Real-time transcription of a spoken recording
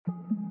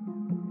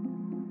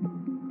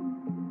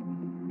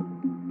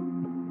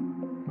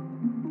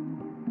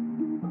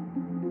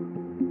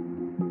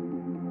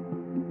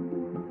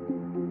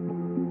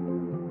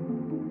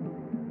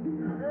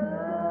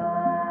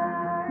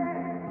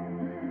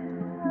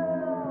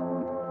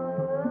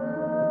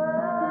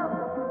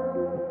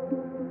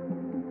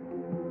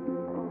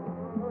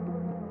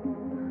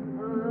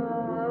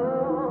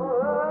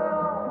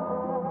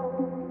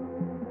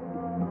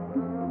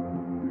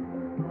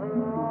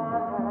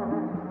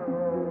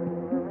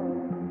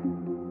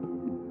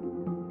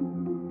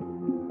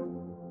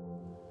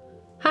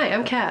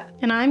I'm Kat.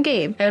 And I'm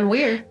Gabe. And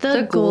we're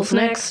the Ghouls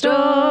Next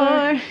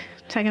Door.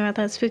 Talking about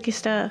that spooky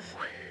stuff.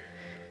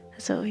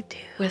 That's what we do.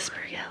 Whisper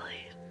yelling.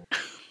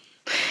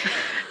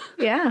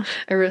 Yeah.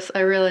 I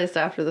realized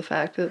after the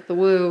fact that the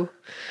woo,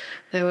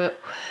 they went,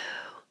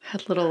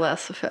 had little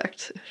less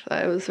effect if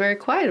I was very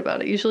quiet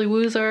about it. Usually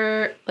woos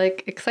are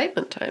like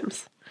excitement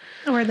times.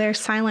 Or they're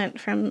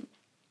silent from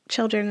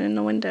children in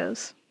the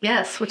windows.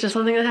 Yes, which is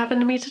something that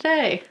happened to me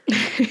today.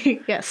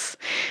 Yes.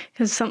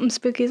 Because something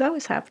spooky is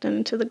always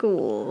happening to the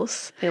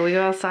ghouls. Yeah, we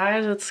go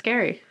outside, it's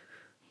scary.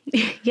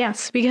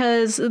 Yes,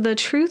 because the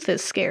truth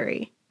is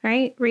scary,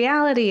 right?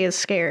 Reality is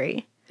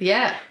scary.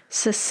 Yeah.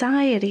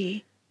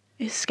 Society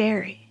is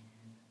scary.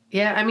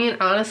 Yeah, I mean,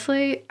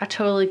 honestly, I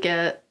totally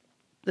get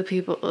the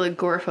people, like,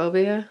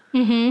 agoraphobia,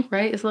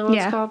 right? Isn't that what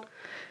it's called?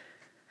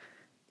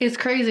 It's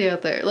crazy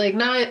out there. Like,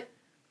 not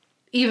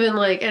even,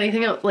 like,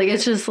 anything else. Like,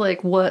 it's just,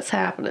 like, what's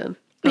happening?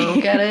 I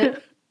don't get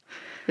it.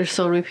 There's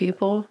so many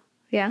people.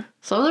 Yeah.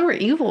 Some of them are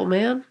evil,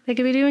 man. They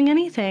could be doing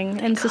anything.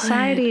 And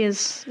society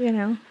is,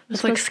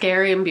 It's, like,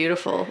 scary and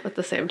beautiful at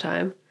the same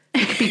time.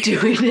 They could be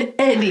doing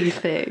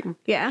anything.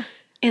 Yeah.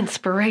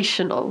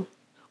 Inspirational.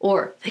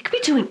 Or they could be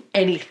doing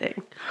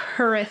anything.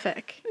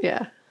 Horrific.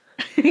 Yeah.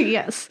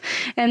 Yes.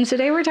 And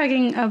today we're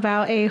talking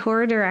about a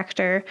horror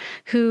director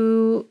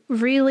who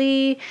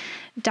really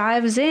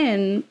dives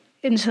into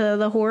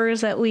the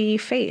horrors that we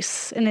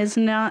face and is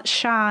not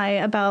shy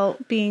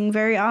about being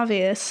very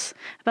obvious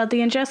about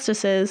the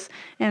injustices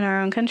in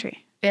our own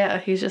country. Yeah,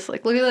 he's just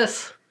like, look at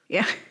this.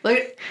 Yeah. Look,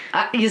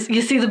 you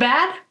see the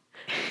bad?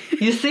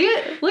 You see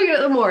it? Look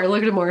at it more.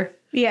 Look at it more.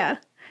 Yeah.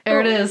 There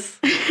it is.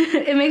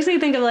 It makes me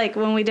think of, like,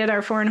 when we did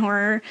our foreign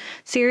horror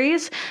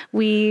series,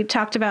 we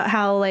talked about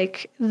how,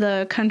 like,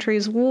 the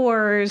country's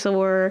wars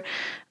or,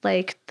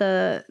 like,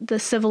 the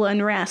civil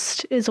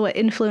unrest is what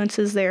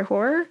influences their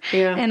horror.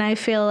 Yeah. And I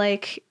feel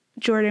like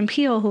Jordan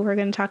Peele, who we're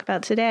going to talk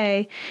about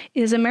today,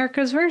 is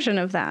America's version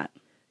of that.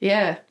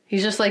 Yeah.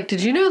 He's just like,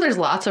 did you know there's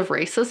lots of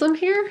racism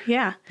here?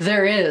 Yeah.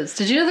 There is.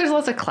 Did you know there's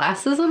lots of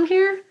classism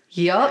here?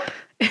 Yup.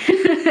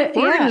 We're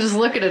going to just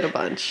look at it a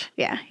bunch.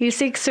 Yeah. He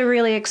seeks to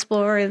really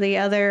explore the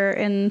other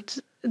and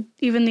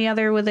even the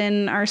other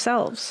within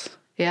ourselves.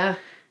 Yeah.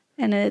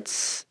 And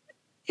it's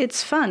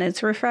fun.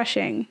 It's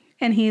refreshing.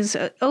 And he's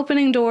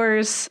opening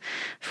doors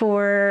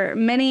for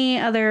many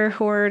other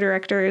horror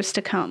directors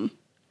to come,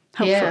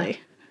 hopefully. Yeah.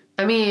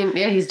 I mean,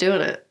 yeah, he's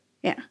doing it.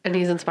 Yeah. And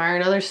he's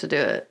inspiring others to do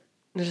it.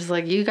 It's just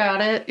like, you got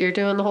it. You're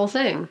doing the whole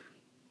thing.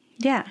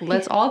 Yeah.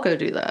 Let's all go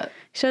do that.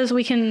 Shows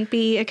we can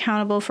be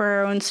accountable for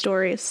our own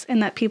stories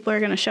and that people are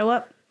going to show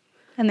up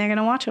and they're going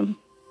to watch them.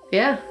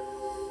 Yeah.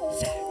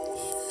 Facts.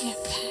 Yeah,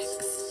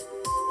 facts.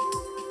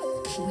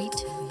 We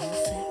tell you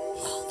facts.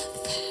 All the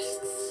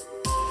facts.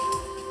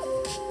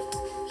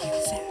 Yeah,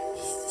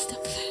 facts.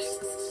 Still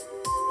facts.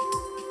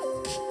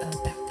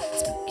 About that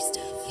spooky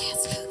stuff. Yeah,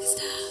 spooky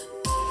stuff.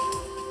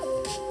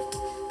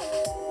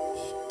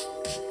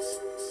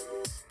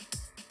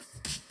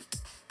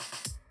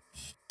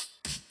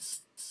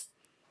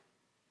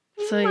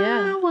 So,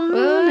 yeah. I want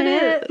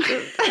it, but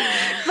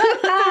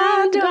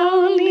I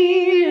don't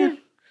need it.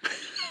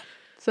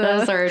 So That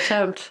was our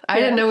attempt. I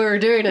didn't know we were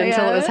doing it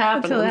until it was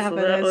happening. Until it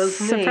happened. So that I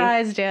was me.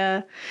 surprised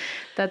you.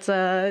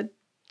 That's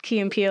Key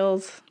and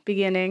Peele's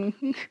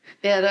beginning.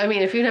 Yeah, I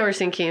mean, if you've never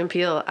seen Key and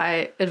Peele,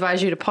 I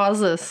advise you to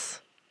pause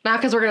this. Not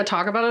because we're going to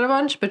talk about it a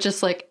bunch, but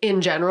just like in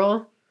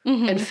general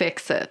and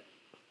fix it.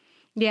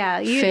 Yeah,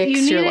 you Fix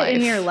need your it life.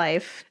 in your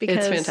life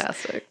because It's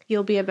fantastic.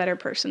 you'll be a better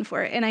person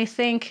for it. And I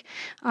think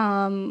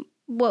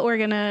what we're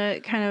going to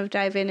kind of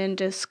dive in and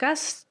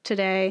discuss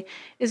today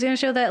is going to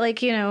show that, like,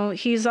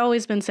 he's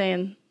always been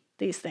saying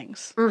these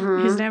things.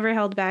 He's never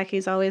held back.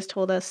 He's always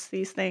told us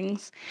these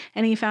things.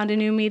 And he found a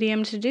new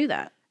medium to do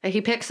that. Like,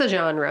 he picks a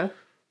genre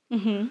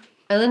and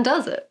then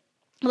does it.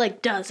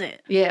 Like, does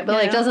it? Yeah, but You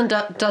like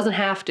know? doesn't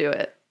have to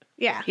it.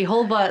 Yeah. He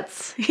whole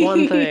butts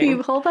one thing.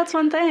 Whole that's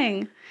one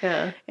thing.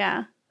 Yeah.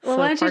 Yeah. Well, So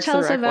why don't you Parks tell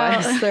and us Rec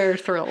about... wise, they're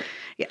thrilled.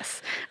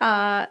 Yes.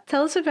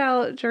 Tell us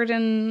about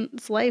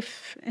Jordan's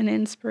life and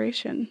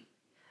inspiration.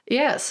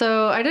 Yeah,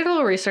 so I did a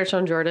little research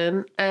on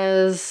Jordan.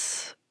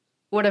 As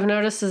what I've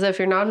noticed is if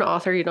you're not an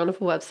author, you don't have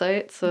a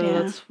website. So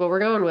Yeah. that's what we're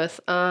going with.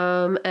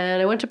 And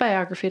I went to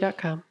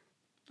biography.com.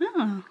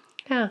 Oh.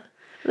 Yeah.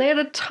 They had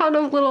a ton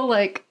of little,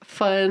 like,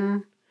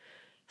 fun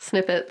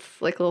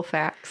snippets, like little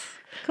facts.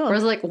 Cool. There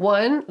was, like,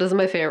 one, this is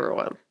my favorite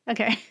one.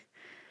 Okay.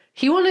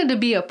 He wanted to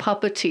be a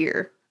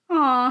puppeteer,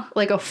 Aw.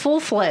 like a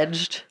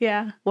full-fledged,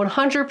 Yeah.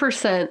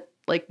 100%,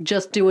 like,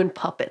 just doing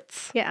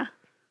puppets. Yeah.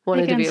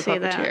 Wanted to can be a see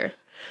that. puppeteer.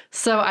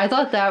 So I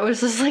thought that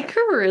was just, like,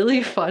 a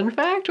really fun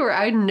fact where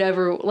I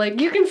never, like,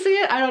 you can see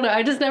it. I don't know.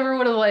 I just never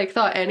would have, like,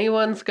 thought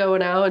anyone's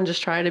going out and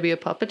just trying to be a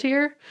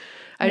puppeteer.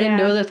 I didn't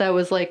Yeah. know that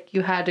was, like,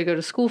 you had to go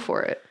to school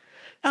for it.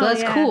 So Oh,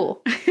 that's yeah.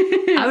 cool.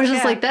 I was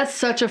just Yeah. like, that's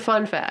such a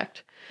fun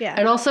fact. Yeah.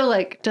 And also,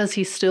 like, does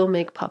he still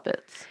make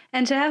puppets?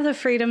 And to have the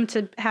freedom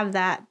to have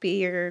that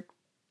be your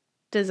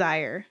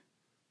desire,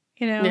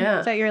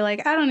 Yeah. that you're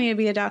like, I don't need to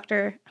be a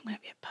doctor. I'm going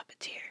to be a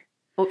puppeteer.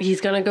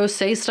 he's going to go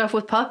say stuff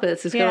with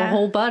puppets. He's going to Yeah.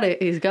 whole butt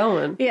it. He's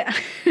going. Yeah.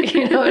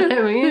 You know what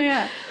I mean?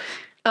 Yeah.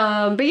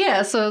 But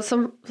yeah, so this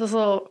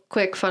little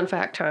quick fun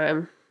fact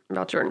time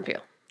about Jordan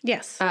Peele.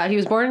 Yes. He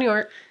was born in New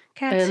York.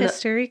 Cat's and-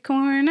 History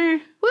Corner.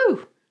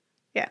 Woo!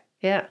 Yeah.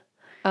 Yeah.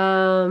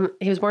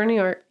 He was born in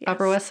New York, Yes.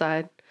 Upper West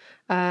Side.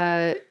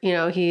 You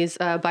know, he's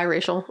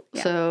biracial.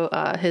 Yeah.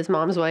 So his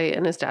mom's white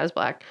and his dad's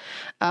black.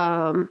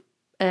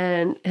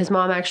 And his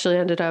mom actually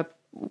ended up,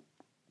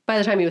 by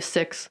the time he was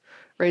 6,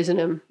 raising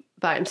him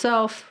by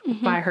himself,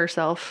 by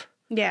herself.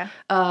 Yeah.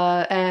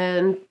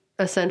 And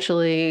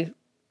essentially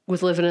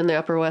was living in the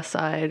Upper West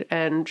Side,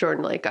 and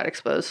Jordan like got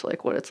exposed to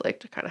like what it's like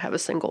to kind of have a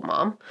single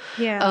mom.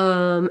 Yeah.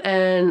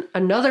 And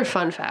another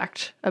fun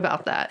fact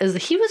about that is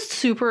that he was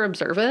super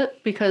observant,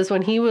 because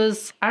when he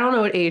was, I don't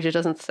know what age, it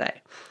doesn't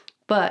say,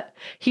 but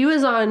he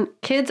was on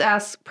Kids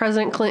Ask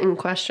President Clinton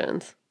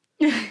Questions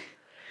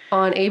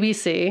on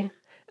ABC.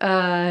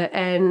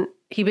 And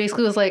he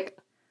basically was like,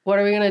 what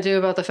are we going to do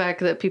about the fact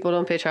that people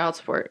don't pay child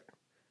support?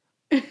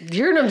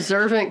 You're an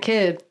observant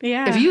kid.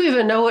 Yeah. If you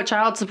even know what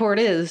child support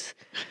is.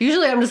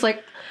 Usually I'm just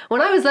like,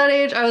 when I was that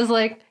age, I was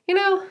like, you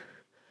know,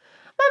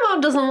 my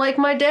mom doesn't like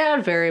my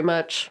dad very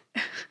much.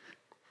 I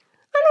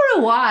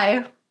don't know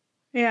why,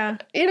 Yeah.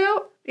 you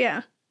know?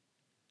 Yeah.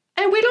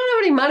 And we don't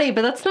have any money,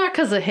 but that's not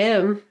because of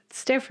him.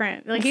 It's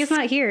different. Like, he's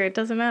not here. It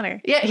doesn't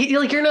matter. Yeah,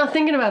 like you're not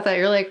thinking about that.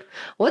 You're like,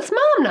 what's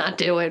mom not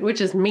doing? Which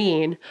is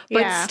mean.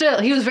 But Yeah. still,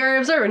 he was very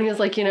observant. He was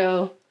like, you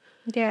know,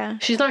 Yeah.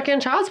 she's not getting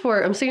child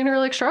support. I'm seeing her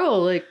like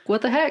struggle. Like,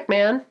 what the heck,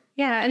 man?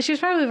 Yeah. And she was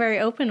probably very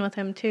open with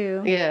him,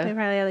 too. Yeah. They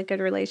probably had a good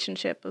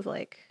relationship of,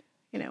 like,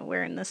 you know,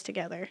 we're in this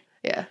together.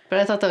 Yeah, but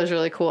I thought that was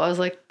really cool. I was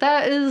like,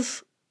 that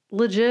is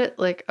legit,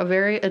 like a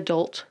very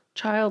adult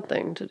child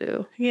thing to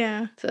do.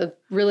 Yeah. To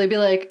really be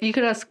like, you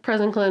could ask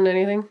President Clinton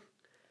anything.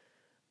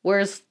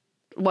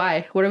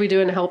 Why? What are we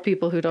doing to help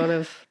people who don't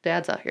have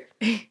dads out here?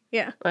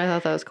 Yeah. I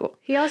thought that was cool.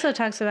 He also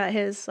talks about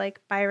his,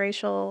 like,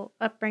 biracial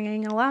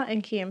upbringing a lot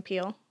in Key and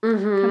Peele.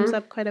 Mm-hmm. Comes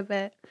up quite a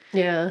bit,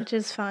 Yeah. which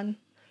is fun.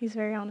 He's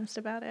very honest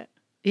about it.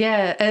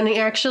 Yeah, and he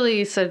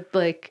actually said,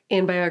 like,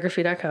 in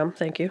biography.com,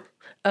 thank you,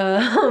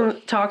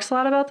 talks a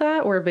lot about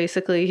that, where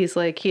basically he's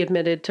like, he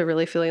admitted to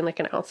really feeling like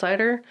an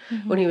outsider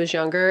when he was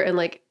younger, and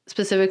like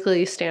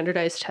specifically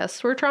standardized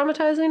tests were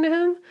traumatizing to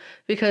him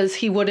because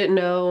he wouldn't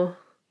know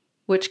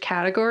which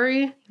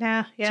category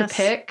Yeah. Yes. to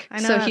pick. I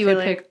know So that he would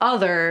feeling. pick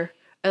other,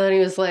 and then he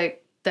was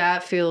like,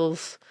 that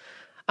feels,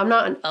 I'm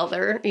not an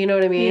other, you know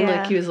what I mean? Yeah.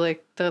 Like he was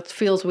like, that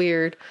feels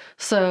weird.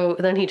 So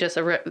then he just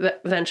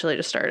eventually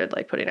just started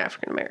like putting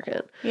African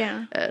American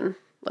Yeah. and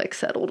like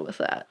settled with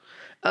that.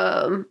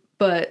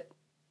 But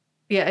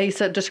yeah, he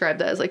described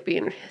that as like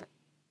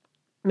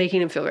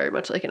making him feel very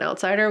much like an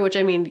outsider, which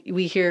I mean,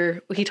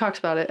 he talks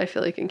about it, I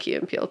feel like in Key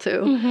and Peele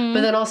too. Mm-hmm.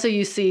 But then also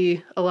you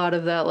see a lot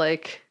of that,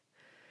 like,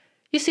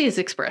 you see his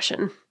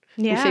expression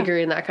and Yeah.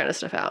 figuring that kind of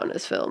stuff out in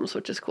his films,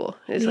 which is cool.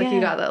 It's like, you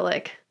Yeah. got that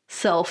like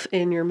self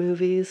in your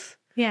movies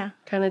Yeah.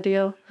 kind of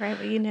deal. Right.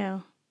 But you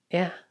know.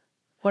 Yeah.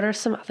 What are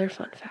some other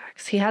fun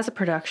facts? He has a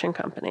production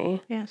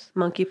company, Yes.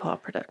 Monkey Paw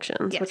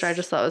Productions, which I Yes.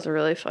 just thought was a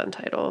really fun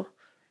title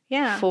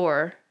Yeah.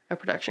 for a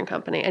production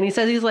company. And he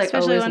says he's like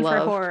Especially always one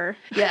loved for horror.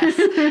 Yes.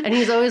 And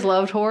he's always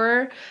loved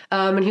horror.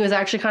 And he was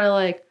actually kind of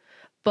like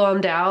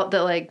bummed out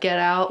that like Get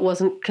Out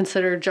wasn't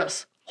considered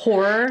just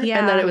horror and that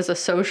Yeah. it was a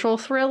social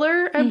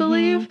thriller, I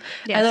believe.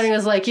 Yes. And then he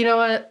was like, you know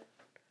what?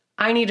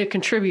 I need to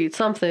contribute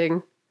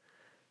something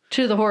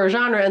to the horror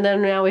genre. And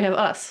then now we have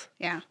Us,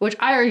 Yeah. which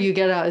I argue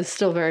Get Out is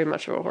still very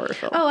much of a horror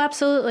film. Oh,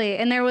 absolutely.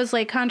 And there was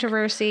like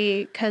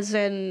controversy because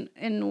in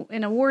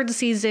award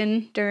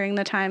season during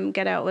the time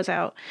Get Out was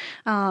out,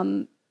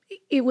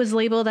 it was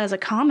labeled as a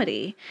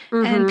comedy.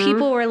 And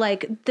people were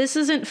like, this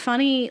isn't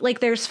funny.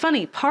 Like, there's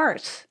funny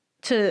parts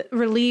to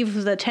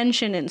relieve the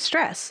tension and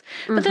stress.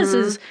 But this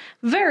is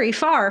very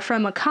far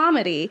from a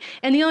comedy.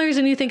 And the only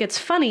reason you think it's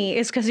funny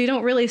is because you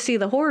don't really see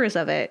the horrors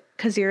of it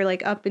because you're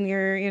like up in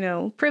your, you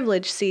know,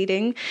 privilege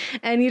seating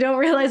and you don't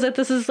realize that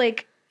this is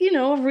like, you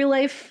know, real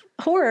life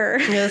horror.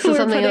 Yeah, this we're is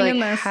something putting like in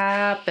this.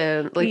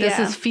 happened. Like this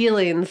Yeah. is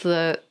feelings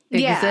that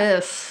Yeah.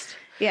 exist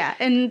Yeah.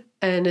 And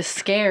and is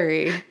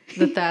scary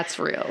that that's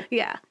real.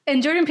 yeah.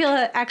 And Jordan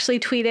Peele actually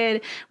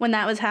tweeted when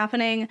that was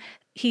happening,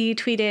 he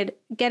tweeted,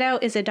 "Get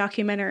Out is a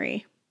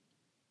documentary."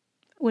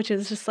 Which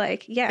is just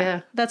like,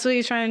 yeah, that's what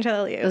he's trying to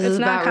tell you. This it's is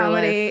not about real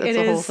comedy. life. It's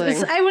It the whole is. thing.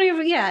 It's, I wouldn't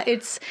even. Yeah,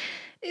 it's.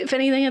 If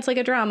anything, it's like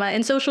a drama.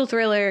 And social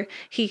thriller,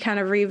 he kind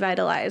of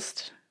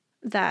revitalized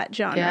that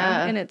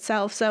genre in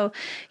itself. So,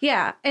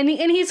 yeah, and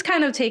he's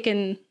kind of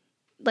taken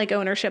like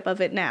ownership of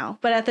it now.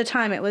 But at the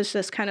time, it was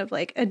just kind of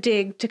like a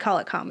dig to call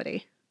it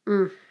comedy.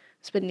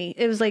 It's been neat.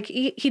 It was like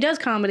he does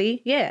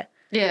comedy, yeah,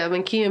 Yeah, I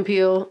mean Key and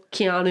Peele,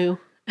 Keanu.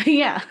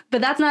 yeah,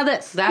 but that's not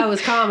this. That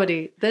was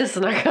comedy. This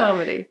is not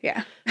comedy.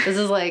 Yeah. This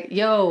is like,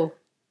 yo,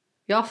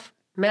 y'all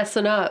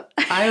messing up.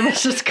 I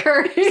almost just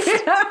cursed.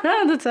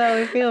 That's how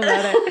we feel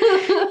about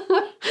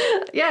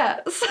it. Yeah.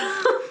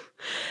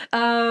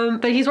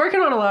 But he's working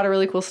on a lot of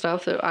really cool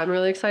stuff that I'm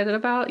really excited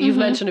about. You've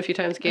mentioned a few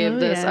times, Gabe, Oh,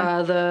 this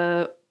yeah.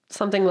 the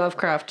something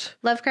Lovecraft.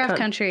 Lovecraft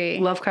Country.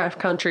 Lovecraft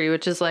Country,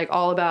 which is like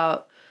all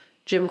about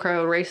Jim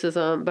Crow and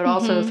racism, but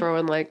also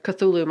throwing like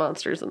Cthulhu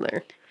monsters in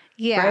there.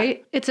 Yeah.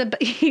 Right? It's a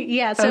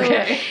yeah, so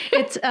Okay.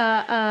 it's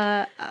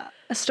a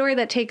story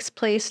that takes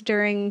place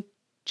during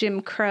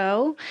Jim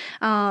Crow.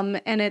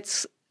 And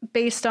it's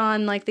based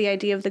on like the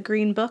idea of the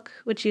Green Book,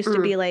 which used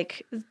to be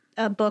like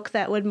a book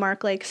that would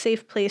mark like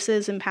safe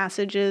places and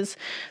passages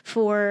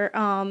for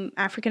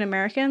African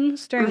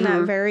Americans during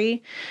that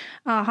very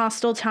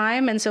hostile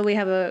time. And so we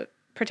have a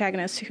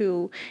protagonist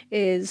who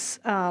is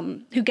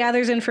who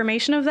gathers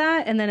information of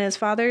that, and then his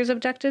father is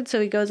abducted, so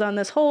he goes on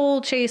this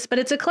whole chase. But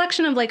it's a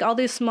collection of like all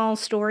these small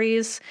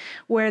stories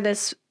where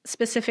this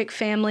specific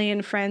family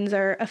and friends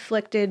are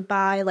afflicted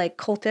by like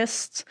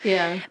cultists.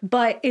 Yeah.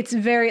 But it's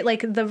very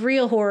like the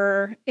real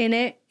horror in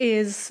it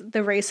is the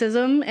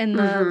racism and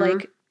the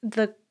like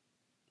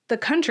the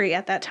country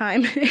at that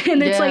time.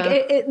 And it's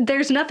like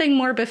there's nothing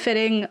more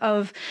befitting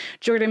of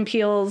Jordan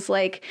Peele's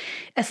like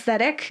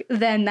aesthetic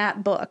than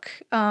that book,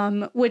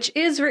 which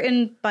is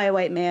written by a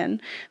white man,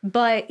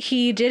 but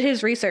he did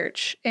his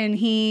research and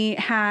he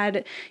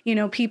had, you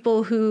know,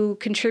 people who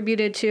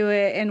contributed to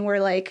it and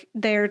were like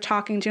they're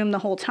talking to him the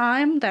whole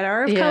time that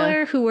are of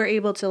color, who were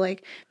able to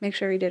like make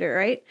sure he did it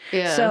right.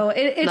 Yeah. So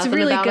it's Nothing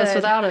really about good. us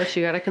without us.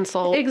 You got to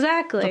consult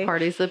Exactly. the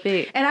parties that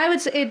be. And I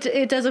would say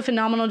it does a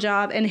phenomenal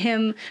job, and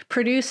him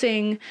producing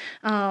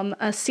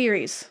a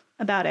series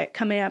about it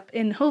coming up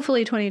in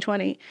hopefully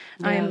 2020.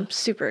 I am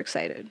super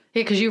excited.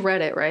 Yeah, because you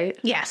read it, right?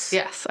 Yes.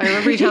 Yes. I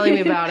remember you telling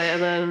me about it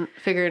and then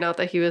figuring out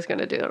that he was going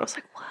to do it. I was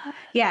like, what?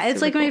 Yeah, it's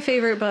like my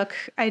favorite book,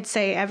 I'd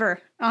say, ever,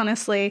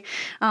 honestly.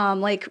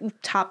 Like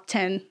top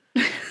 10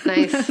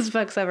 Nice. best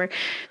books ever.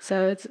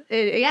 So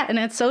and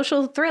it's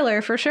social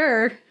thriller for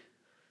sure.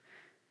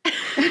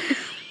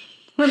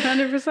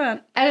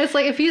 100%. And it's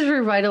like if he's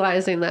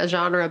revitalizing that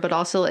genre, but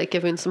also like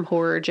giving some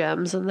horror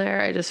gems in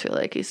there, I just feel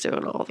like he's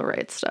doing all the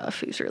right stuff.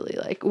 He's really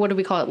like, what do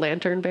we call it?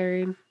 Lantern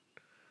bearing?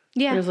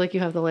 Yeah. It's like you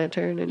have the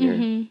lantern and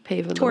you're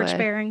paving Torch the way.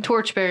 bearing.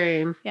 Torch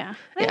bearing. Yeah.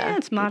 Yeah.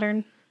 It's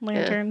modern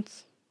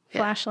lanterns, Yeah.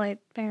 flashlight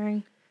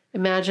bearing.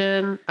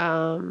 Imagine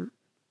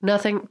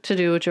nothing to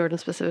do with Jordan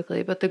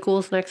specifically, but the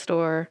Ghouls Next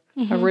Door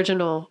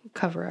original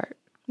cover art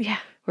Yeah.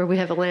 where we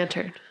have a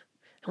lantern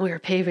and we are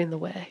paving the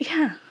way.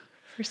 Yeah.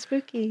 For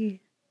spooky.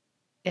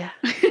 Yeah.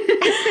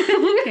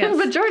 Yes.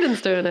 But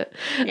Jordan's doing it.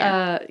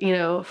 Yeah. You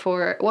know,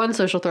 for one,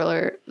 social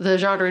thriller, the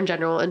genre in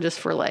general, and just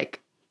for like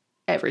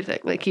everything.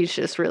 Like he's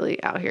just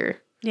really out here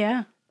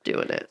Yeah.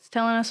 doing it. It's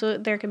telling us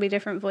there could be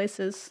different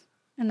voices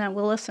and that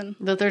we'll listen.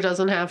 That there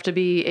doesn't have to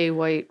be a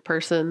white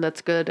person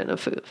that's good in a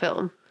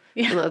film.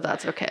 Yeah. And that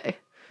that's okay.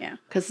 Yeah.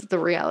 Because the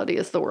reality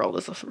is the world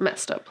is a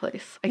messed up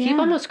place. I keep Yeah.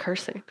 almost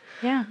cursing.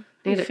 Yeah.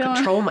 I need to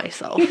control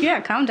myself.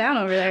 Yeah, calm down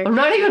over there. I'm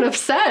not even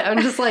upset.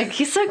 I'm just like,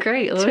 he's so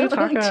great. Let me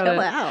talk about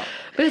Chill it. out.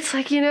 But it's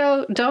like, you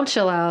know, don't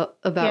chill out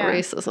about Yeah.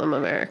 racism,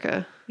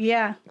 America.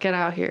 Yeah. Get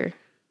out here.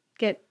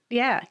 Get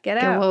Get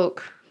out.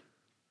 woke.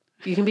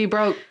 You can be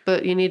broke,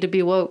 but you need to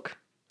be woke.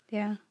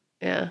 Yeah.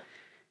 Yeah.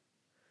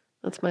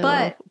 That's my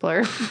little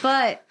blur.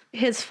 But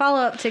his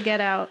follow up to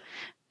Get Out,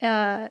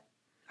 I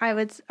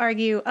would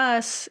argue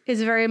Us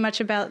is very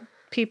much about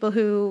people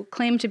who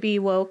claim to be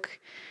woke,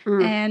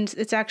 and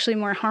it's actually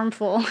more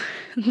harmful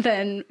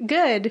than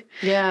good.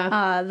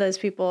 Yeah. Those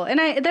people,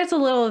 and there's a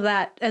little of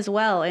that as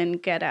well in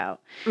Get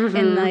Out,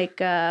 and like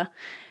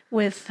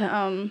with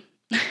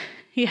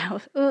yeah,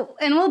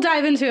 and we'll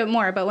dive into it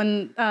more. But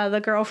when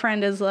the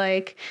girlfriend is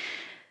like,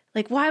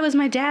 why was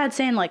my dad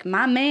saying like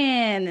my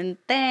man and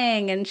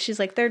thing? And she's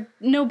like, they're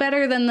no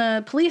better than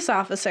the police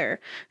officer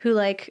who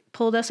like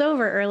pulled us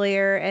over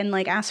earlier and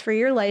like asked for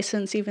your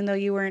license even though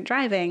you weren't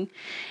driving.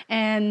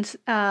 And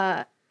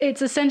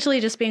it's essentially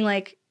just being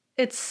like,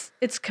 it's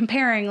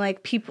comparing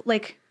like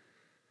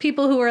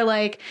people who are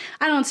like,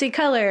 I don't see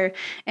color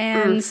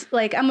and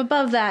like I'm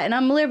above that and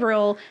I'm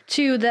liberal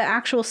to the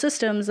actual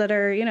systems that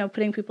are, you know,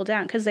 putting people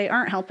down because they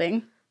aren't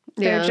helping.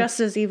 They're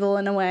just as evil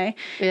in a way.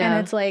 Yeah.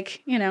 And it's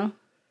like, you know,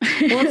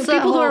 Well, it's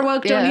people who are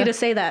woke don't need to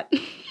say that.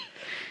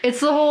 It's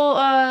the whole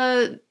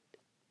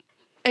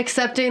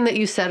accepting that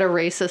you said a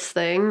racist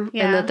thing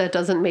and that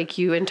doesn't make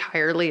you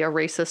entirely a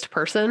racist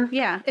person.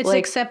 Yeah. It's like,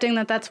 accepting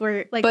that that's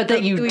where like but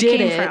that you we did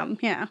came it. from.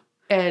 Yeah.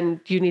 And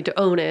you need to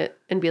own it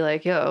and be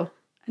like, yo,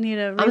 I need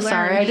to relearn. I'm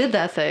sorry I did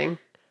that thing.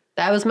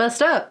 That was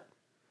messed up.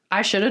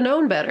 I should have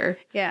known better.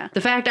 Yeah.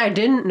 The fact I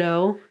didn't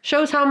know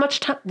shows how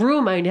much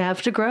room I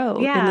have to grow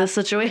in this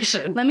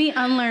situation. Let me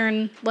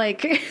unlearn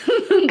like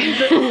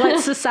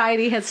what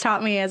society has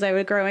taught me as I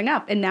was growing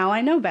up, and now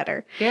I know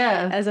better.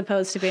 Yeah. As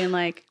opposed to being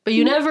like, But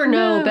you never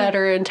know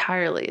better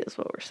entirely is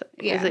what we're saying.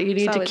 Yeah, Is that you it's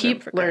need to always room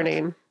keep for growth.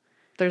 learning.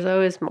 There's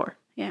always more.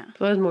 yeah,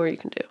 There's always more you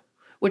can do.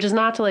 Which is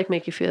not to like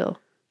make you feel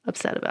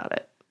upset about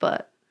it,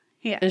 but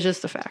yeah, it's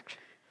just a fact.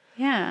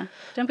 yeah.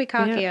 Don't be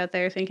cocky out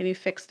there thinking you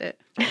fixed it.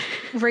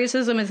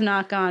 Racism is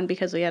not gone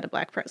because we had a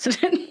black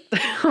president.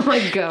 Oh my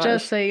gosh.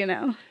 Just so you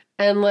know.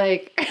 And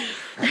like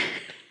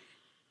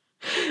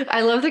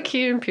I love the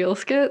Key and Peele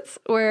skits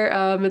where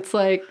it's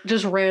like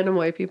just random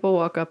white people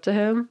walk up to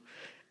him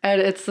And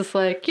it's just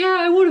like, yeah,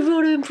 I would have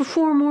voted him for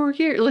 4 more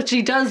years. Like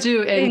she does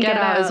do in Get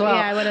Out as well.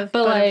 Yeah, I would have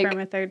but voted like, for him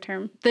a 3rd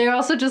term. They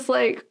also just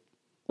like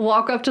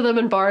walk up to them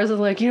in bars and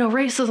like, you know,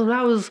 racism,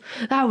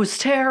 that was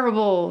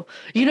terrible.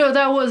 You know,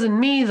 that wasn't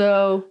me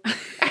though.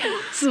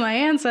 This is my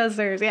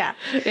ancestors. Yeah.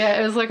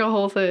 Yeah, it was like a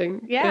whole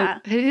thing. Yeah.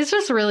 He's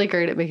just really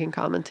great at making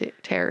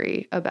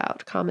commentary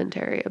about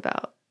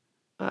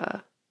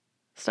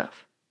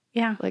stuff.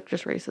 Yeah. Like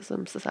just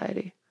racism,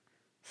 society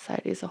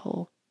as a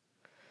whole.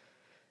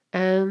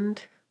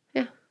 And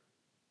yeah.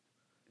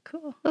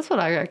 Cool. That's what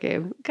I got,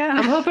 Gabe. God.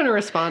 I'm hoping to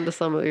respond to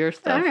some of your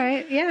stuff. All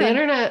right. Yeah. The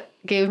internet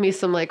gave me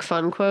some like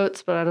fun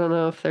quotes, but I don't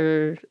know if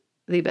they're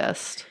the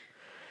best.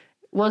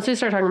 Once we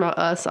start talking about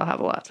us, I'll have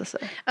a lot to say.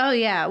 Oh,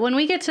 yeah. When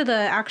we get to the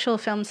actual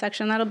film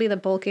section, that'll be the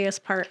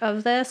bulkiest part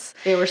of this.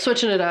 Yeah, we're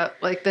switching it up.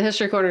 Like the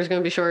history corner is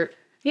going to be short.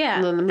 Yeah.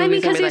 And then the I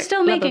mean, movie's gonna because be he's like,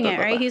 still blah, making blah, it,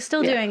 blah, right? blah. He's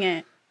still Yeah. doing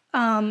it.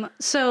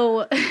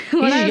 So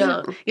He's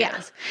young.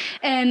 Yes.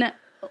 And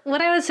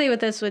what I would say with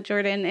this, with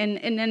Jordan, and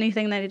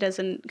anything that he does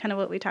and kind of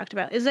what we talked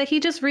about, is that he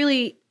just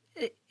really,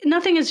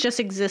 nothing is just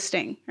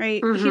existing,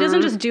 right? He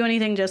doesn't just do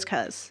anything just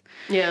because.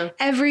 Yeah.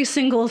 Every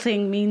single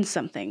thing means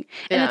something.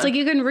 And Yeah. it's like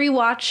you can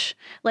rewatch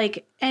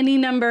like any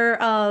number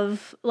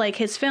of like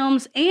his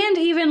films and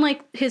even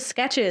like his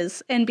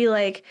sketches and be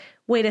like,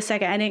 wait a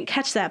second, I didn't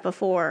catch that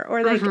before.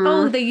 Or like,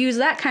 oh, they use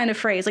that kind of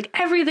phrase. Like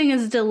everything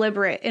is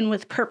deliberate and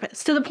with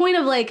purpose, to the point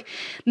of like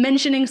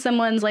mentioning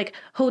someone's like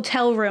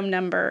hotel room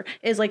number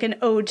is like an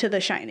ode to The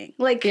Shining.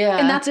 Like, Yeah.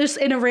 and that's just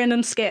in a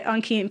random skit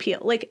on Key and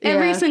Peele. Like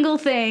every Yeah. single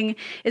thing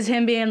is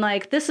him being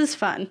like, this is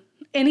fun.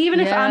 And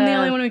even if I'm the Yeah.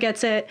 only one who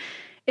gets it,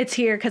 it's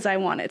here because I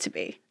want it to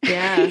be.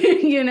 Yeah.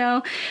 You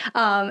know,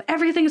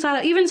 everything's out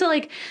of, even to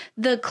like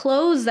the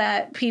clothes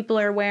that people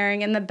are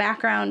wearing in the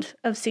background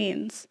of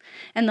scenes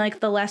and like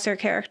the lesser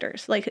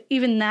characters, like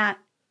even that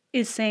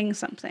is saying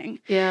something.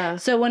 Yeah.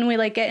 So when we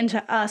like get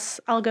into us,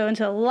 I'll go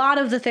into a lot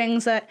of the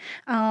things that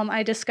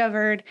I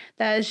discovered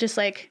that is just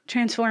like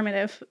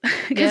transformative,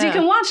 because you Yeah.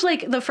 can watch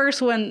like the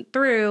first one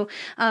through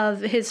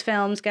of his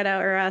films, Get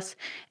Out or Us,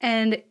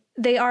 and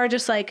they are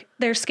just like,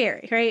 they're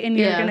scary, right? And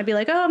you're Yeah. going to be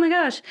like, oh my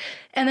gosh.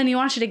 And then you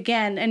watch it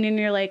again and then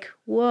you're like,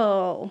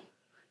 whoa,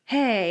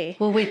 hey.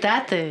 Well, wait,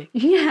 that thing.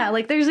 Yeah,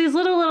 like there's these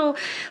little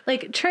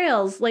like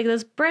trails, like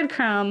this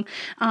breadcrumb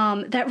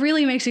that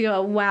really makes you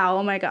go, wow,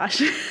 oh my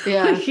gosh.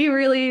 Yeah. Like you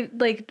really,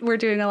 like, we're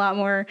doing a lot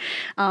more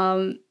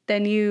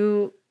than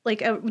you, like,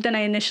 than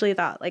I initially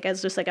thought, like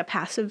as just like a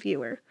passive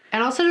viewer.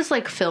 And also just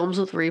like films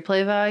with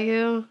replay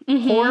value.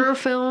 Horror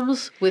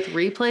films with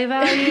replay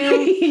value.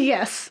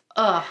 Yes.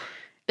 Ugh.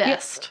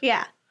 Best.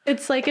 Yeah.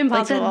 It's like Like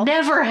impossible. that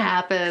never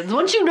happens.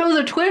 Once you know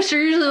the twist,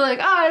 you're usually like,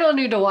 oh, I don't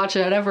need to watch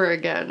that ever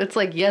again. It's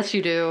like, yes,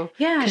 you do.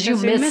 Yeah, Because you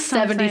 'cause you missed missed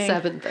something.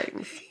 77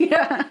 things.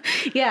 Yeah.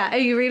 Yeah.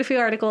 And you read a few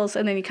articles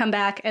and then you come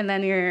back and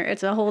then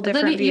it's a whole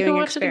different Then you viewing can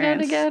watch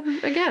experience.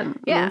 it again.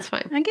 Yeah. That's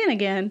fine.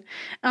 Again.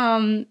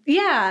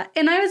 Yeah.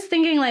 And I was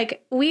thinking,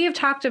 like, we've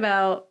talked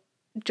about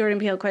Jordan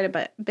Peele quite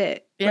a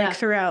bit Yeah. like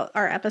throughout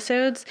our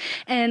episodes.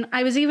 And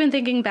I was even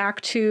thinking back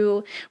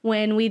to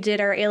when we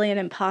did our Alien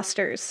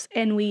Imposters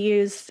and we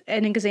used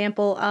an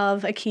example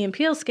of a Key and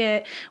Peele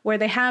skit where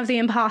they have the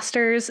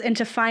imposters, and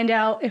to find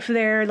out if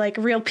they're like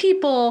real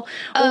people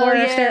or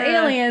if they're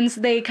yeah. aliens,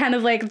 they kind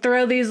of like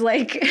throw these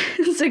like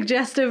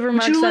suggestive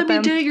remarks Would you at let me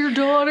them. date your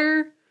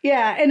daughter?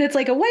 Yeah, and it's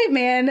like a white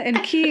man,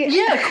 and Key.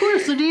 Yeah, of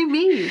course. What do you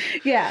mean?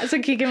 Yeah, so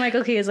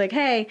Keegan-Michael Key is like,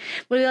 hey,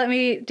 will you let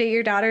me date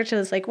your daughter to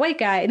this like white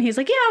guy? And he's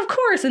like, yeah, of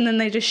course. And then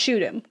they just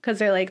shoot him because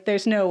they're like,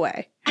 there's no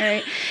way,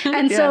 right?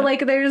 And Yeah. so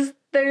like there's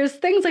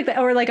things like that,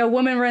 or like a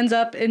woman runs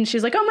up and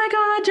she's like, oh my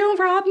God, don't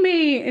rob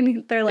me.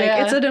 And they're like,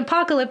 Yeah. it's an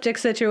apocalyptic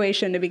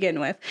situation to begin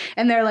with.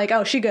 And they're like,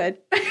 oh, she good.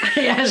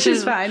 Yeah,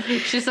 she's fine.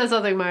 She said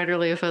something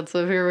minorly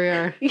offensive. Here we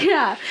are.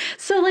 Yeah.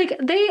 So like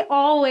they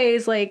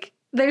always like,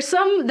 there's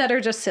some that are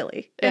just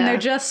silly and Yeah. they're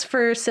just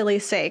for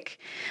silly's sake.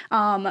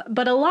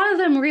 But a lot of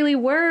them really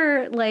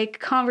were like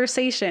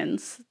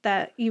conversations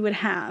that you would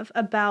have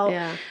about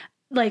Yeah.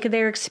 like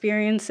their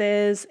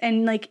experiences.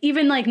 And like,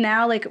 even like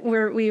now, like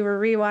we were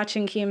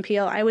rewatching Key and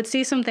Peele, I would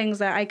see some things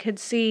that I could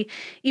see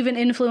even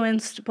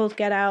influenced both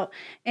Get Out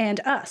and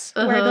Us.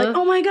 Where I'd be like,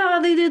 oh my God,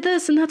 they did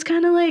this. And that's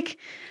kind of like,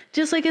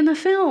 just like in the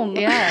film.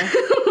 Yeah.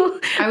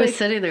 I was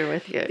sitting there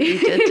with you. You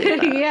did do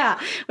that. Yeah.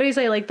 What do you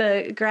say? Like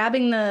the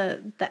grabbing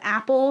the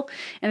apple,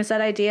 and it's that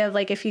idea of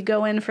like if you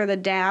go in for the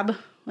dab,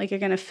 like you're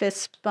gonna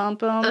fist bump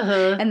them,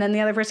 and then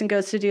the other person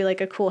goes to do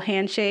like a cool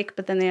handshake,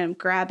 but then they end up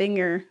grabbing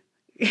your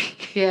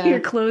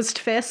your closed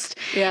fist.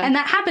 Yeah. And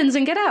that happens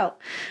in Get Out.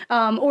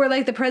 Or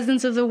like the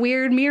presence of the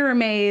weird mirror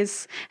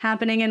maze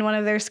happening in one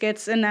of their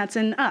skits, and that's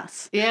in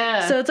Us.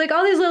 Yeah. So it's like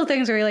all these little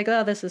things where you're like,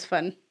 oh, this is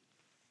fun.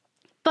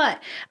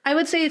 But I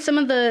would say some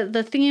of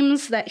the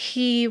themes that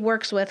he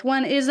works with,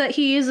 one is that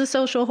he is a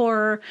social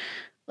horror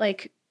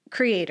like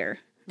creator.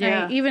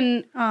 Yeah. Right?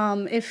 Even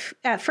if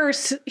at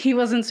first he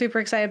wasn't super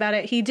excited about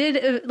it, he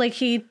did like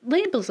he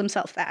labels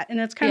himself that, and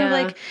it's kind of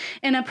Yeah. like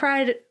in a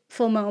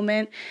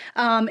moment.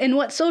 And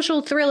what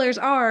social thrillers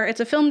are, it's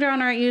a film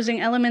genre using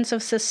elements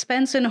of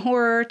suspense and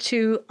horror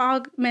to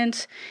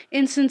augment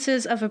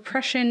instances of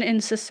oppression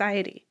in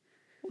society.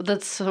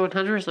 That's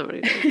 100% what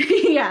he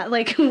did. Yeah,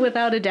 like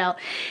without a doubt.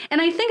 And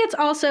I think it's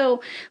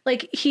also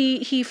like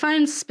he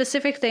finds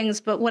specific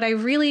things, but what I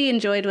really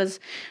enjoyed was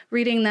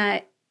reading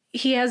that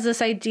he has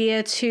this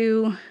idea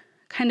to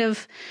kind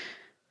of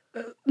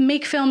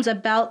make films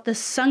about the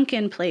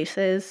sunken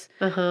places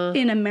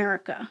in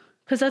America.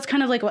 Because that's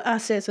kind of like what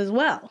Us is as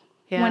well.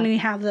 Yeah. When we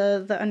have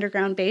the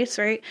underground base,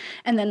 right?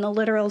 And then the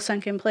literal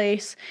sunken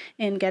place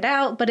in Get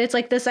Out. But it's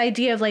like this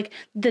idea of like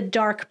the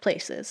dark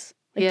places.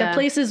 Like the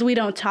places we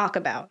don't talk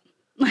about.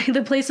 Like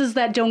the places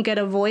that don't get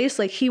a voice.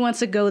 Like he wants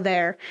to go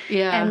there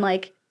and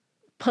like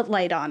put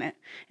light on it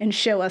and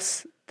show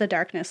us the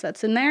darkness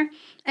that's in there.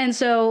 And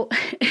so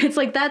it's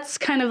like that's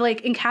kind of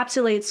like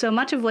encapsulates so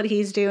much of what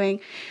he's doing.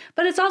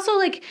 But it's also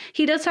like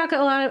he does talk a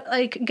lot of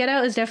like Get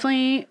Out is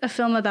definitely a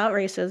film about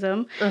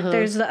racism.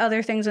 There's the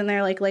other things in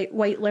there like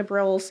white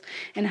liberals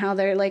and how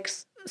they're like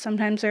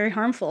sometimes very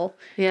harmful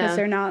because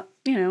they're not,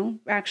 you know,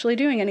 actually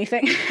doing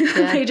anything.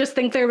 They just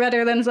think they're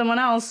better than someone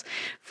else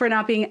for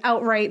not being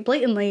outright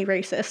blatantly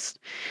racist.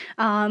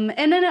 And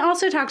then it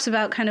also talks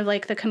about kind of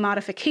like the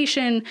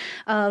commodification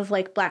of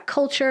like Black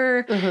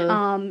culture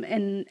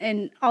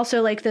and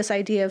also like this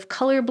idea of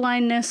color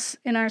blindness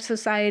in our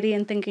society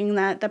and thinking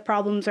that the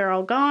problems are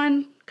all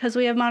gone because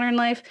we have modern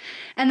life.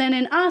 And then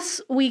in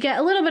Us, we get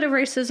a little bit of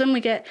racism. We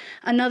get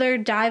another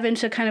dive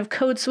into kind of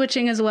code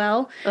switching as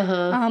well,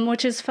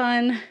 which is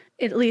fun,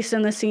 at least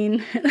in the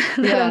scene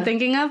that I'm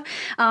thinking of.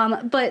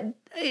 But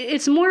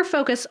it's more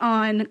focused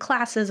on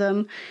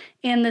classism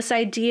and this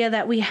idea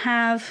that we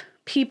have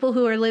people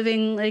who are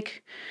living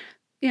like,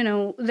 you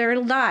know, their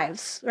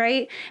lives,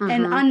 right?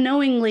 And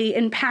unknowingly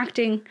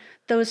impacting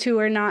those who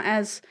are not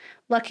as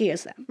lucky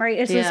as them, right?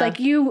 It's just like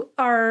you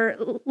are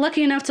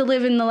lucky enough to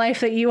live in the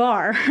life that you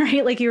are,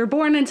 right? Like you were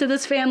born into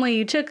this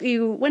family,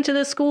 you went to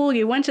this school,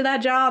 you went to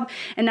that job,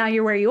 and now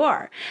you're where you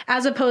are.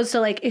 As opposed to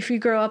like if you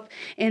grow up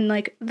in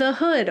like the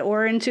hood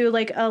or into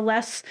like a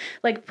less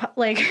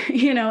like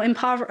you know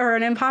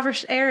an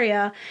impoverished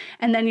area,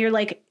 and then you're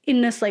like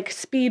in this like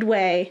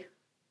speedway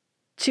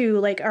to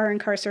like our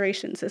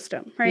incarceration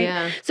system, right?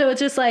 Yeah. So it's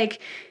just like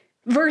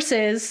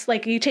versus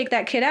like you take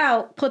that kid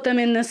out, put them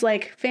in this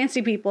like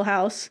fancy people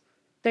house.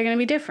 They're going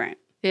to be different.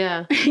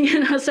 Yeah.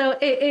 You know, so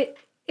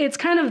it's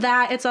kind of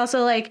that. It's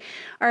also like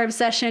our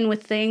obsession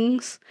with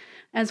things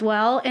as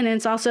well. And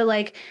it's also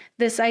like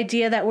this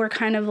idea that we're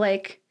kind of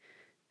like,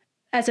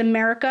 as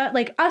America,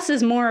 like Us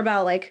is more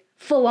about like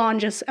full on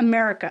just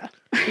America.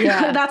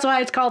 Yeah. That's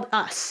why it's called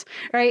Us,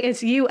 right?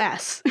 It's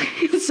US.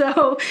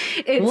 So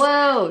it's.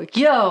 Whoa,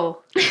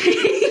 yo.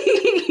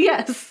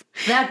 Yes.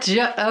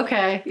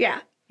 Okay. Yeah.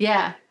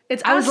 Yeah.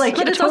 It's I was us, like,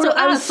 but it's also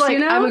I was us, like, you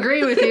know? I'm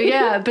agreeing with you,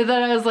 yeah. But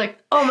then I was like,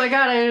 oh my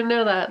God, I didn't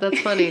know that.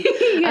 That's funny.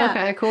 Yeah.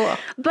 Okay, cool.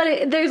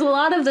 But there's a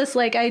lot of this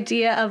like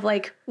idea of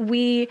like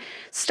we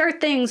start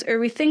things or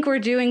we think we're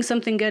doing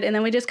something good, and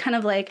then we just kind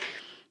of like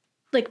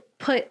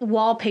put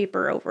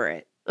wallpaper over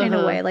it in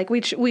a way. Like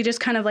we just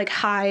kind of like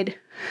hide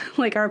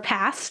like our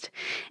past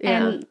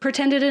and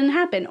pretend it didn't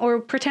happen, or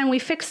pretend we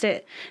fixed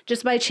it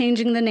just by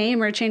changing the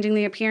name or changing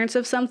the appearance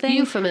of something.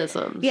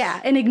 Euphemisms.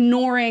 Yeah, and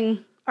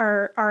ignoring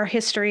our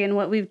history and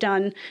what we've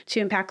done to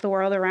impact the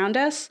world around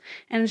us.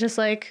 And it's just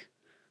like,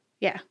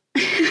 yeah,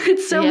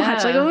 it's so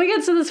much. Like when we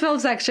get to this film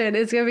section,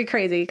 it's going to be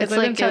crazy because we're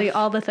going to tell you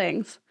all the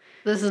things.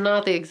 This is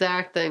not the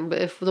exact thing, but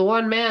if the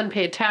one man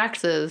paid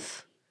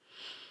taxes,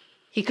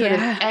 he could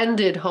have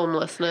ended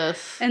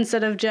homelessness.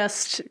 Instead of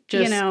just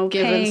you know,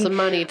 giving some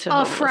money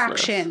to a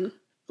fraction,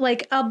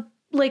 like a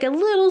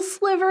little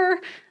sliver.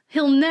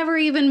 He'll never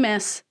even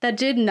miss. That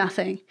did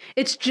nothing.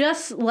 It's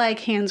just like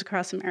Hands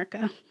Across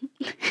America.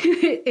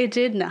 It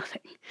did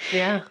nothing.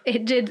 Yeah.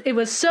 It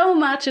was so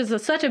much. It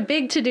was such a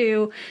big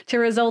to-do to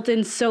result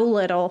in so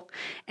little.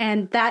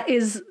 And that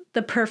is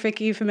the perfect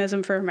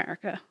euphemism for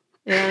America.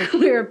 Yeah.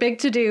 We're a big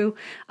to-do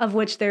of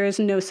which there is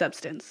no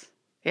substance.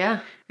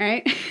 Yeah.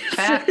 Right?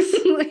 Facts.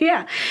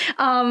 Yeah.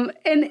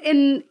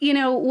 And you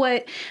know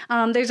what,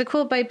 there's a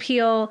quote by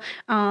Peele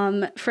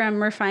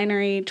from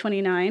Refinery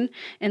 29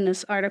 in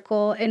this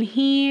article, and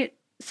he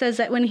says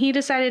that when he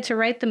decided to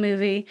write the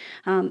movie,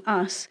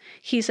 Us,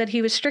 he said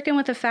he was stricken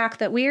with the fact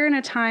that we are in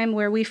a time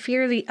where we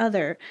fear the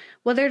other,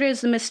 whether it is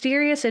the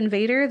mysterious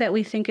invader that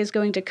we think is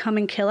going to come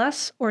and kill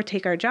us or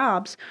take our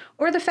jobs,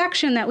 or the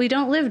faction that we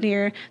don't live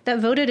near that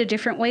voted a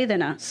different way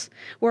than us.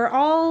 We're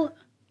all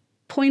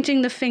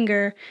pointing the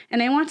finger,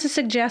 and I want to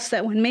suggest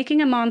that when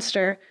making a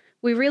monster,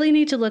 we really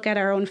need to look at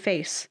our own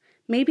face.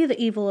 Maybe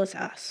the evil is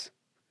us.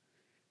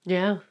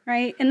 Yeah.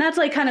 Right? And that's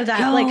like kind of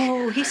that.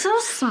 Yo, he's so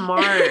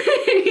smart.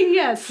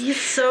 Yes. He's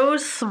so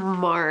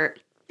smart.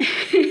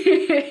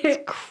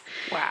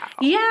 Wow.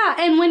 Yeah,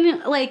 and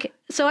when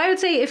so I would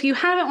say if you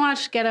haven't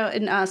watched Get Out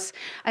and Us,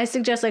 I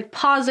suggest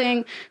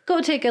pausing, go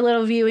take a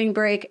little viewing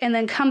break, and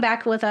then come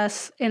back with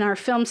us in our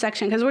film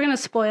section because we're going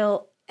to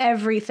spoil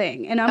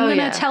everything. And I'm going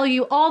to tell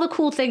you all the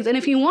cool things. And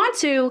if you want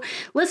to,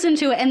 listen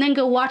to it and then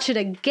go watch it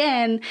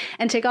again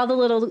and take all the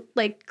little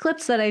like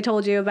clips that I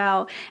told you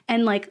about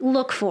and like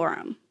look for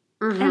them.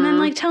 Mm-hmm. And then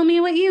like tell me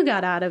what you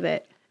got out of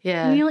it.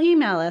 Yeah. And you'll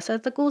email us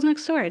at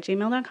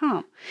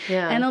theghouls@gmail.com.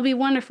 Yeah. And it'll be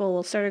wonderful.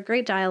 We'll start a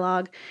great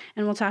dialogue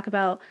and we'll talk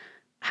about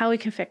how we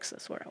can fix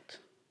this world.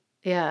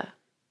 Yeah.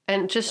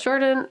 And just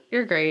Jordan,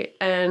 you're great.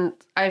 And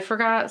I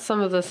forgot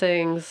some of the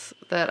things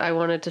that I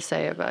wanted to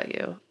say about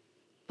you.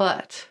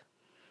 But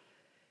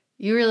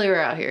you really were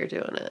out here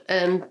doing it.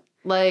 And,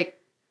 like,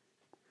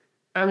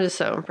 I'm just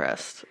so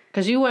impressed.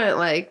 Because you went,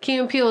 like, Key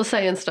and Peele was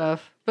saying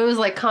stuff, but it was,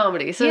 like,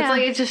 comedy. So it's,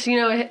 like, it just, you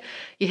know,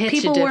 you hit you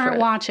different. People weren't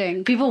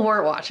watching. People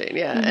weren't watching,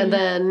 yeah. Mm-hmm. And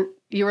then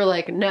you were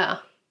like, no,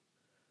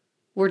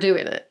 we're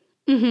doing it.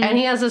 Mm-hmm. And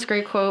he has this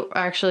great quote,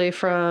 actually,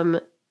 from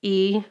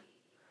E!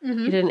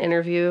 Mm-hmm. He did an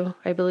interview,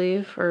 I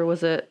believe. Or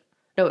was it?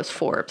 No, it was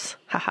Forbes.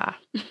 Haha.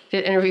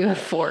 Did an interview with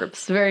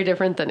Forbes. Very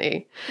different than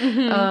E!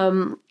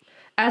 Mm-hmm.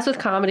 As with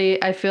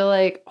comedy, I feel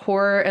like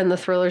horror and the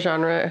thriller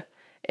genre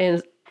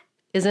is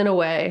in a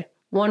way,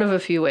 one of a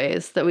few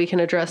ways that we can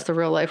address the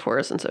real life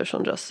horrors and social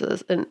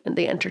injustices in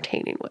the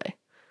entertaining way.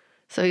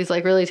 So he's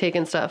like really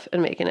taking stuff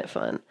and making it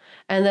fun.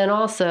 And then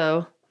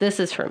also, this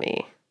is for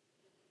me.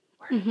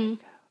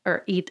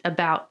 Or he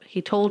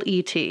told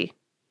E.T.,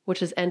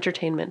 which is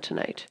Entertainment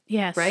Tonight.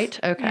 Yes. Right?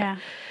 Okay. Yeah.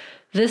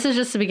 This is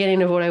just the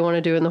beginning of what I want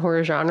to do in the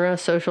horror genre,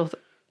 social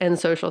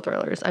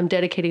thrillers. I'm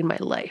dedicating my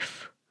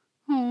life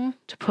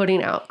to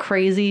putting out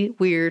crazy,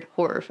 weird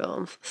horror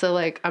films. So,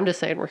 like, I'm just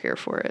saying we're here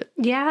for it.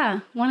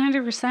 Yeah,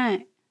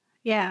 100%.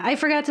 Yeah, I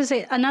forgot to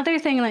say, another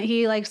thing that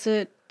he likes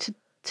to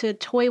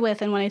toy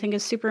with and what I think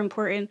is super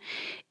important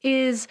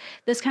is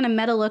this kind of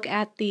meta look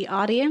at the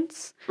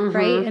audience,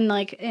 right? And,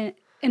 like,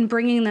 and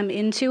bringing them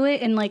into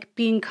it and, like,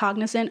 being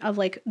cognizant of,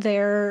 like,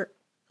 their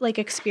like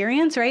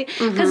experience, right?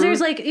 Because there's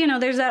like, you know,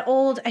 there's that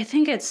old, I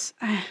think it's,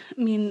 I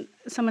mean,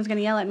 someone's going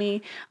to yell at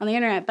me on the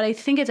internet, but I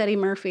think it's Eddie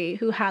Murphy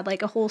who had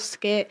like a whole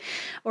skit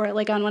or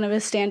like on one of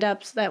his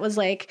stand-ups that was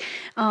like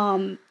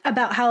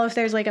about how if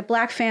there's like a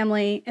black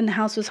family and the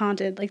house was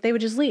haunted, like they would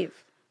just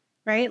leave,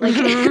 right? Like,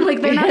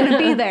 like they're not going to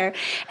be there.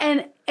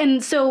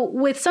 And so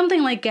with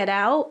something like Get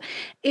Out,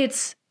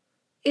 it's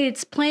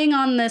playing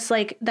on this,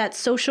 like, that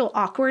social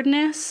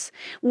awkwardness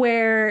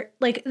where,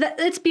 like,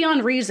 it's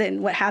beyond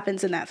reason what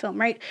happens in that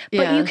film, right?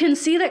 Yeah. But you can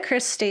see that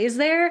Chris stays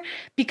there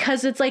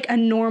because it's, like, a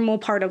normal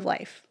part of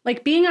life.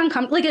 Like, being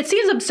uncomfortable, like, it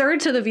seems absurd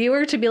to the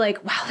viewer to be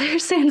like, wow, they're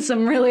saying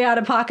some really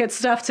out-of-pocket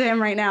stuff to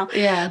him right now.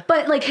 Yeah.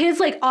 But, like,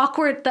 his, like,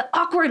 the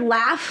awkward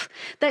laugh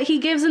that he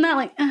gives in that,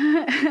 like,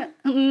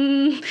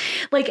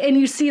 like, and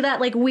you see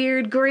that, like,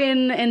 weird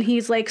grin, and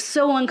he's, like,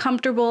 so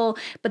uncomfortable,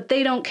 but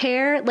they don't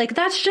care. Like,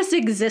 that's just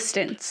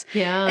existence.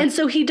 Yeah. And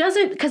so he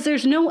doesn't, because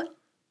there's no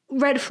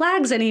red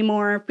flags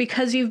anymore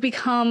because you've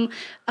become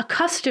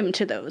accustomed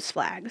to those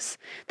flags.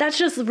 That's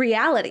just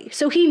reality.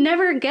 So he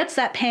never gets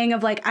that pang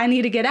of like, I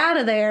need to get out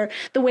of there,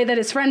 the way that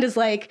his friend is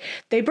like,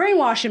 they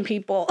brainwashing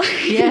people,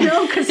 you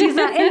know, because he's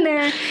not in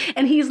there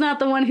and he's not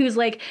the one who's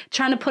like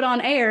trying to put on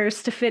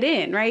airs to fit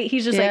in, right?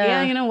 He's just like,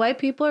 yeah, you know, white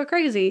people are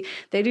crazy.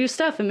 They do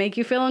stuff and make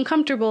you feel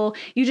uncomfortable.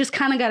 You just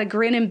kind of got to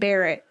grin and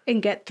bear it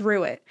and get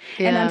through it.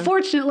 Yeah. And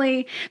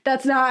unfortunately,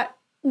 that's not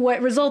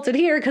what resulted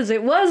here because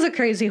it was a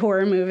crazy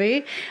horror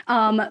movie.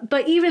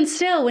 But even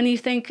still, when you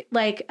think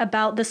like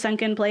about The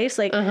Sunken Place,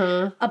 like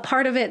a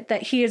part of it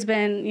that he has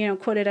been, you know,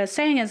 quoted as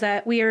saying is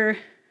that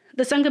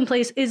The Sunken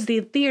Place is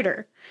the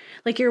theater.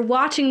 Like you're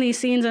watching these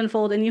scenes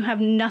unfold and you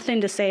have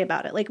nothing to say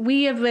about it. Like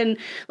we have been,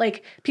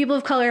 like people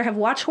of color have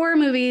watched horror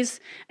movies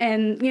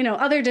and, you know,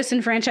 other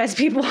disenfranchised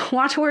people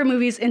watch horror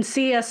movies and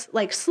see us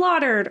like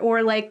slaughtered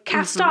or like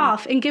cast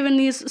off and given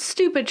these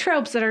stupid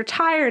tropes that are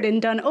tired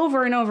and done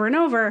over and over and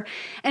over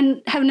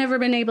and have never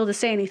been able to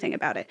say anything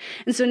about it.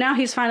 And so now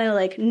he's finally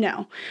like,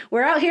 no,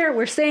 we're out here,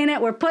 we're saying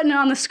it, we're putting it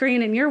on the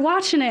screen and you're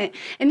watching it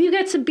and you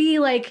get to be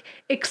like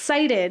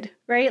excited,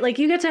 right? Like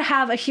you get to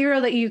have a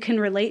hero that you can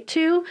relate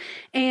to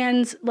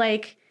and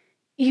like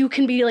you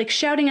can be like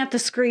shouting at the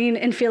screen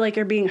and feel like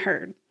you're being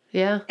heard.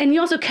 Yeah. And you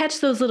also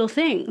catch those little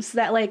things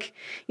that like,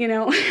 you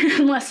know,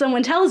 unless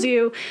someone tells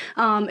you,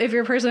 if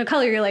you're a person of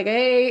color, you're like,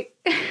 hey,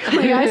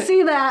 like, I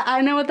see that.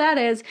 I know what that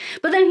is.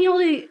 But then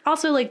he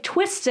also like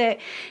twists it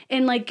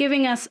in like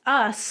giving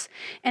us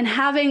and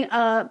having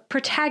a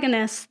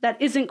protagonist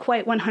that isn't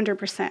quite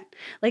 100%,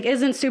 like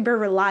isn't super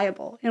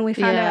reliable. And we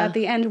found out at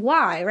the end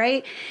why,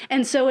 right?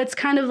 And so it's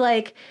kind of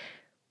like,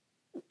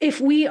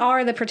 if we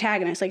are the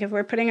protagonist, like if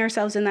we're putting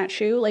ourselves in that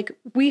shoe, like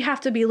we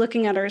have to be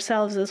looking at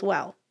ourselves as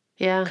well.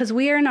 Yeah. Because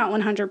we are not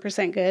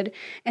 100% good.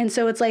 And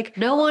so it's like...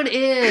 No one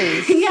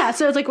is. Yeah.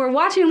 So it's like we're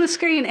watching the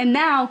screen and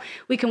now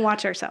we can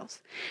watch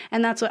ourselves.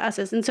 And that's what us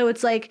is. And so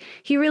it's like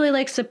he really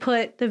likes to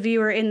put the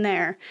viewer in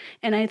there.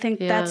 And I think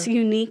that's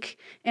unique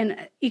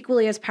and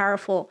equally as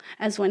powerful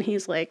as when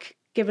he's like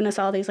giving us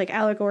all these like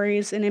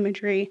allegories and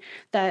imagery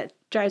that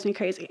drives me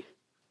crazy.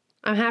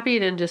 I'm happy you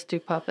didn't just do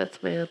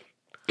puppets, man.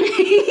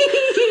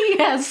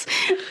 Yes.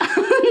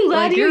 I'm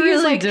glad like, you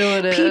use really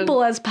like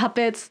people as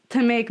puppets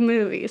to make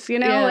movies, you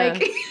know?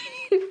 Like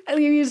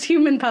You use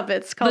human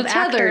puppets called The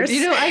tethered. actors.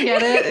 You know, I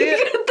get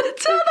it. The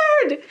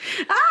tethered.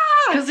 Ah,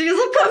 Because he's a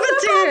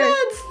puppeteer.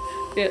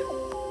 Yeah.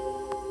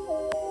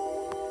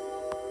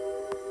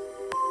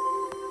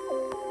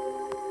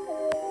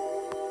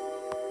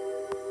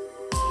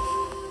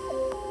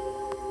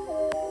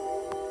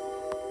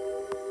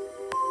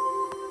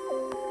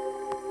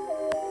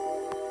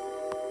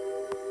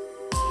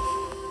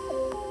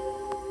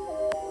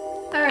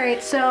 All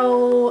right,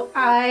 so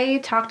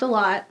I talked a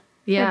lot.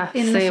 Yeah.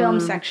 In the film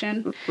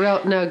section.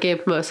 Well, no, Gabe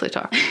mostly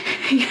talked.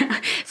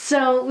 Yeah.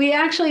 So we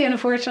actually,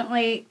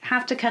 unfortunately,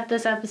 have to cut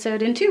this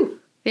episode in two.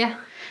 Yeah.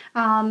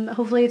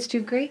 Hopefully it's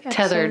two great episodes.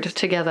 Tethered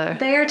together.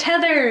 They are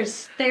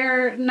tethers.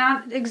 They're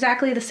not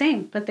exactly the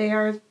same, but they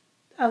are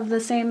of the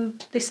same.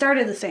 They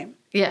started the same.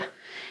 Yeah.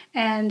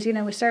 And, you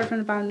know, we started from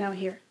the bottom, now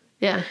here.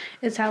 Yeah.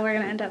 Is how we're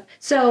going to end up.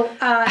 So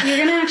you're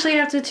going to actually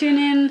have to tune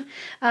in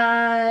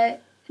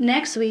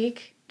next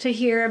week to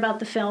hear about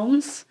the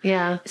films.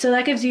 Yeah. So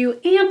that gives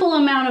you ample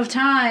amount of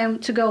time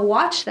to go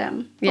watch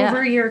them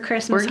over your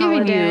Christmas holiday.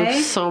 We're giving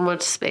you so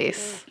much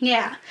space.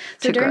 Yeah.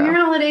 So during your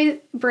holiday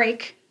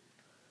break,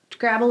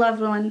 grab a loved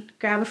one,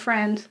 grab a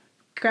friend,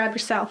 grab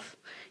yourself,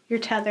 your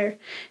tether,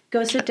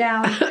 go sit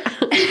down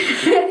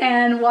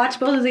and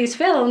watch both of these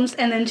films,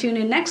 and then tune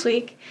in next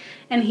week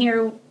and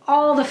hear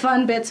all the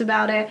fun bits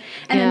about it,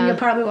 and then you'll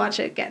probably watch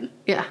it again.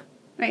 Yeah.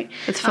 Right.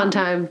 It's a fun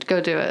time. Go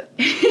do it.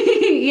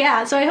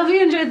 Yeah. So I hope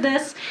you enjoyed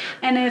this.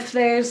 And if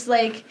there's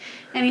like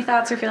any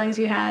thoughts or feelings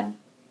you had,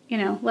 you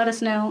know, let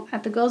us know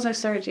at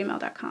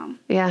thegirlsnextdoor@gmail.com.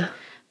 Yeah.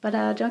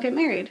 But don't get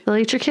married. They'll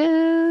eat your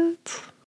kids.